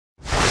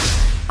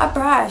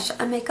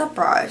a makeup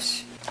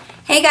brush.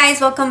 Hey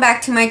guys, welcome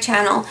back to my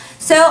channel.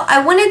 So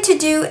I wanted to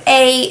do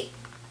a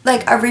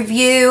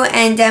review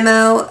and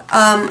demo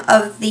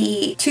of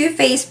the Too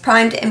Faced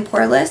Primed and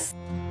Poreless.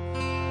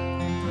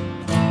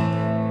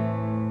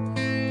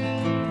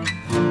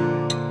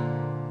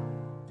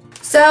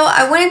 So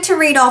I wanted to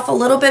read off a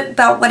little bit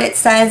about what it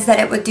says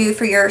that it would do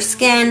for your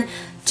skin.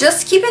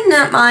 Just keep in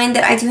mind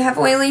that I do have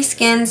oily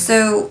skin,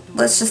 so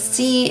let's just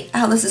see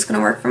how this is going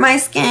to work for my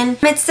skin.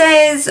 It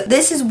says,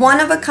 this is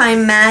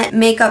one-of-a-kind matte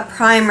makeup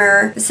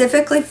primer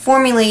specifically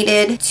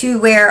formulated to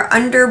wear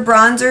under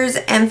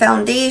bronzers and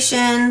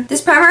foundation.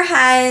 This primer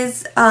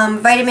has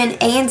vitamin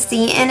A and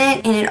C in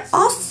it, and it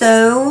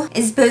also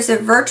is supposed to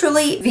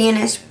virtually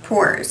vanish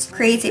pores.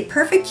 Creates a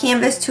perfect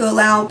canvas to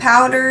allow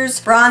powders,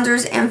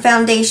 bronzers, and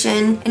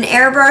foundation and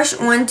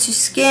airbrush onto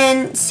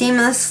skin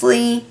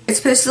seamlessly. It's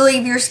supposed to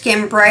leave your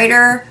skin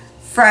brighter,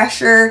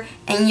 fresher,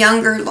 and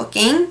younger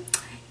looking.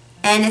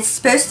 And it's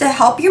supposed to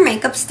help your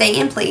makeup stay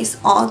in place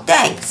all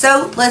day.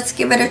 So let's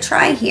give it a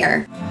try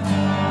here.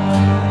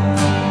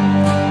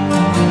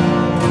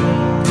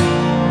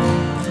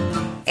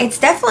 It's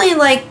definitely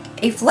like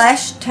a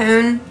flesh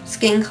tone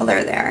skin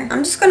color there.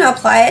 I'm just going to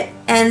apply it,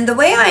 and the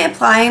way I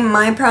apply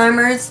my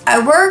primers,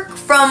 I work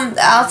from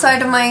the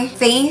outside of my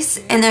face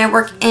and then I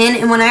work in,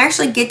 and when I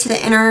actually get to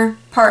the inner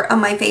part of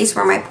my face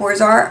where my pores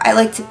are, I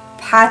like to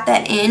pat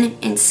that in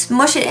and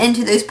smush it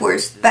into those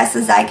pores as best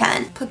as I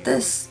can. Put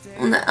this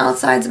on the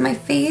outsides of my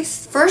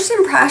face. First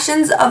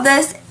impressions of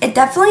this, it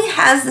definitely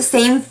has the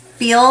same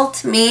feel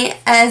to me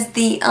as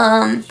the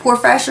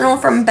Professional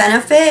from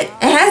Benefit.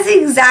 It has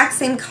the exact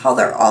same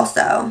color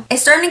also.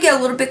 It's starting to get a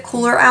little bit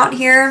cooler out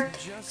here,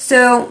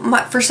 so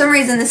for some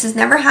reason this has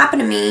never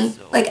happened to me,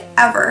 like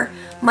ever.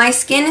 My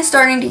skin is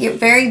starting to get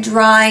very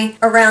dry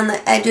around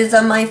the edges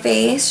of my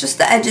face, just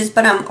the edges,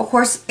 but I'm of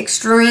course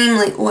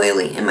extremely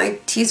oily in my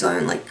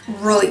T-zone, like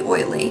really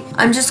oily.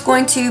 I'm just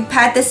going to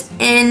pat this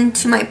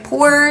into my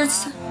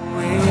pores.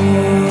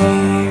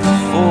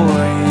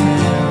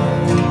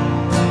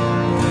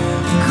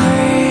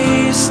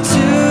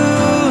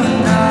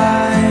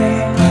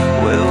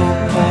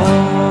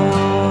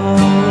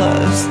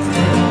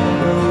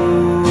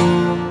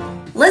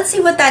 Let's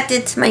see what that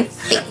did to my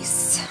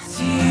face.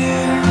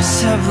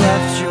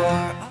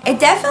 It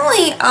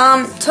definitely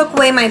took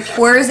away my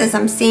pores, as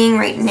I'm seeing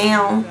right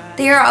now.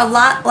 They are a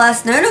lot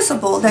less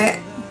noticeable.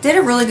 They did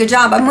a really good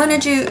job. I'm going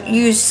to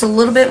use a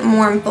little bit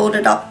more and build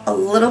it up a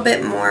little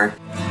bit more.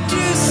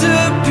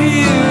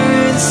 Disappear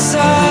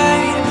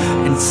inside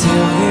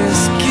until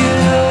this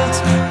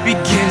guilt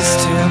begins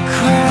to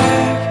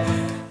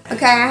crack.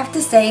 Okay, I have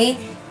to say,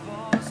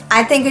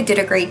 I think it did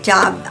a great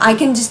job. I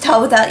can just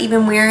tell without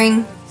even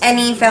wearing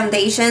any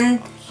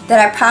foundation that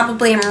I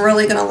probably am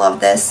really going to love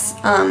this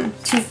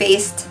Too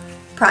Faced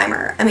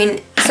primer. I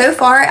mean, so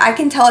far I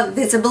can tell it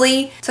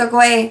visibly took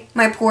away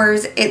my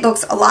pores. It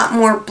looks a lot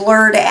more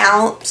blurred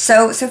out.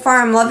 So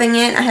far I'm loving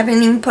it. I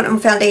haven't even put on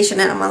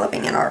foundation and I'm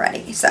loving it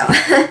already. So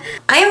I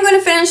am going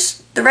to finish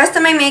the rest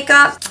of my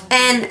makeup,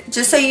 and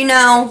just so you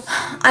know,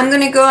 I'm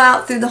going to go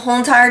out through the whole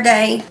entire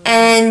day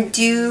and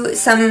do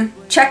some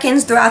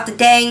check-ins throughout the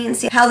day and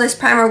see how this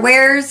primer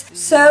wears.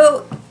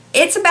 So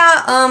it's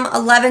about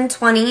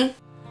 11:20.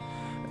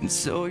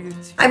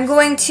 I'm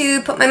going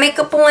to put my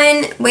makeup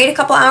on, wait a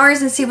couple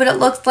hours and see what it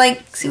looks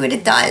like, see what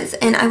it does.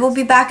 And I will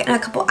be back in a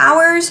couple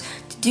hours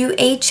to do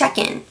a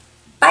check-in.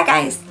 Bye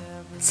guys.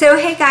 So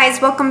hey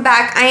guys, welcome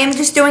back. I am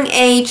just doing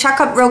a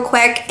checkup real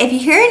quick. If you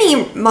hear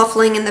any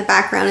muffling in the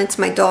background, it's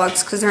my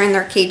dogs because they're in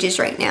their cages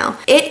right now.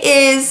 It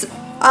is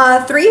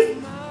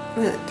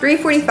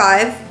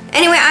 3:45.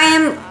 Anyway, I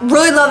am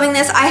really loving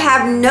this. I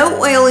have no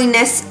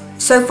oiliness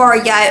so far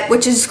yet,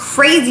 which is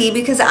crazy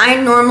because I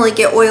normally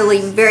get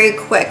oily very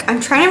quick. I'm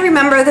trying to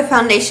remember the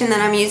foundation that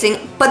I'm using,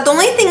 but the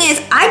only thing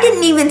is I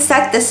didn't even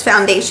set this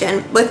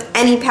foundation with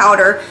any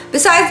powder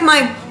besides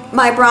my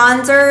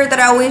bronzer that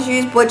I always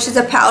use, which is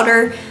a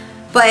powder,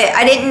 but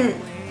I didn't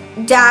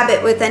dab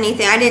it with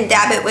anything. I didn't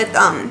dab it with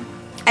I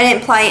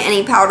didn't apply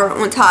any powder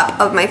on top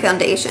of my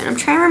foundation. I'm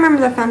trying to remember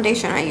the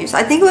foundation I used.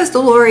 I think it was the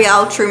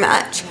L'Oreal True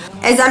Match.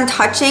 As I'm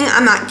touching,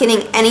 I'm not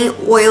getting any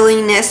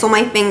oiliness on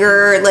my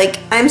finger. Like,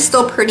 I'm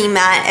still pretty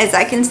matte, as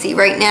I can see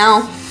right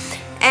now.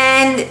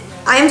 And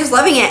I'm just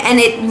loving it, and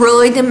it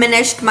really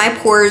diminished my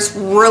pores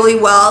really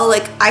well.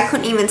 Like, I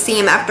couldn't even see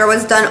them after I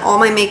was done all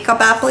my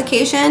makeup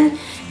application,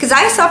 because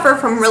I suffer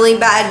from really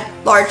bad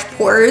large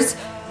pores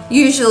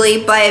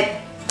usually, but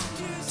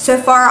so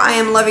far I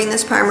am loving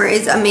this primer.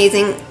 It's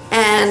amazing,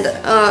 and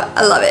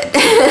I love it.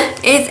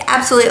 It's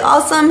absolutely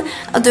awesome.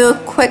 I'll do a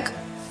quick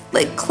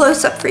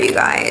close-up for you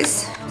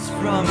guys.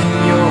 From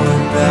your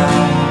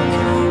back,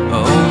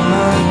 oh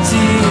my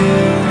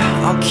dear,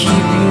 I'll keep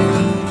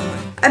you.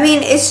 I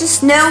mean, it's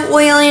just no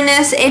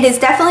oiliness. It is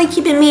definitely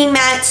keeping me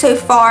matte so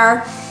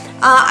far.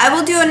 I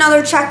will do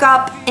another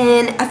checkup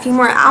in a few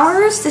more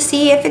hours to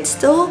see if it's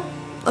still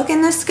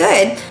looking this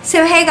good.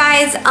 So hey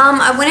guys,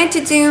 I wanted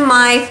to do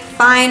my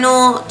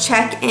final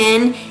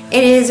check-in.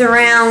 It is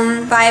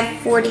around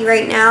 5:40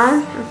 right now.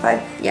 Or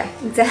 5, yeah,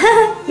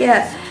 exactly.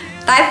 Yeah,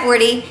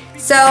 5:40.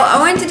 So I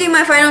wanted to do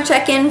my final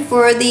check-in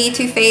for the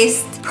Too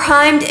Faced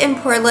Primed and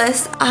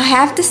Poreless. I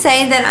have to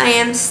say that I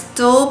am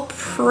still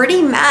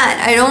pretty matte.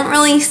 I don't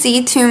really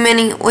see too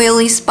many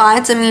oily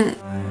spots. I mean,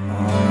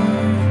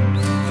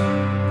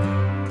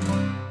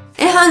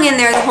 it hung in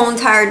there the whole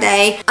entire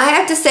day. I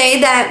have to say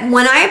that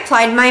when I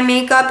applied my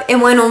makeup, it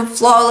went on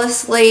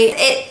flawlessly.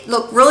 It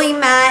looked really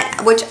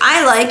matte, which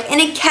I like,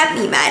 and it kept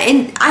me matte.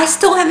 And I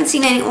still haven't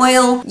seen any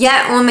oil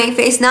yet on my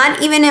face,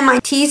 not even in my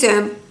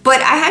T-zone. But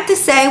I have to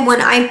say,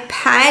 when I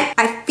pat,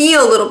 I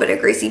feel a little bit of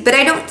greasy, but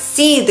I don't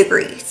see the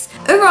grease.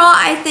 Overall,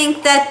 I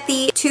think that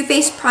the Too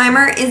Faced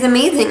primer is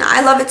amazing.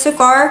 I love it so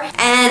far,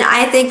 and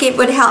I think it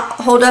would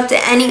hold up to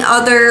any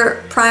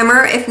other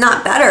primer, if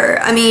not better.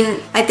 I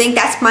mean, I think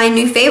that's my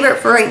new favorite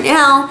for right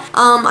now.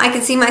 I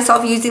can see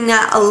myself using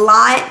that a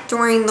lot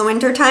during the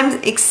winter times,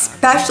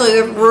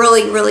 especially with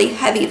really, really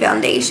heavy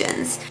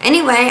foundations.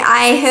 Anyway,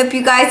 I hope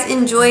you guys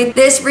enjoyed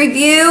this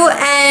review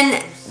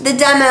and the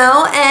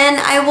demo, and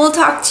I will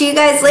talk to you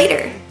guys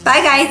later.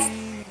 Bye, guys.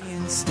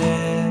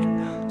 Instead,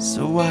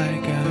 so I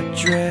got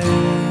dressed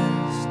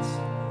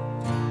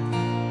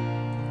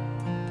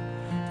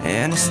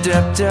and I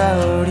stepped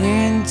out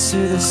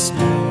into the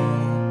snow,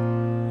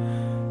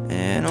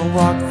 and I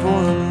walked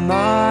for a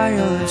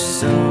mile or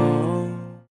so.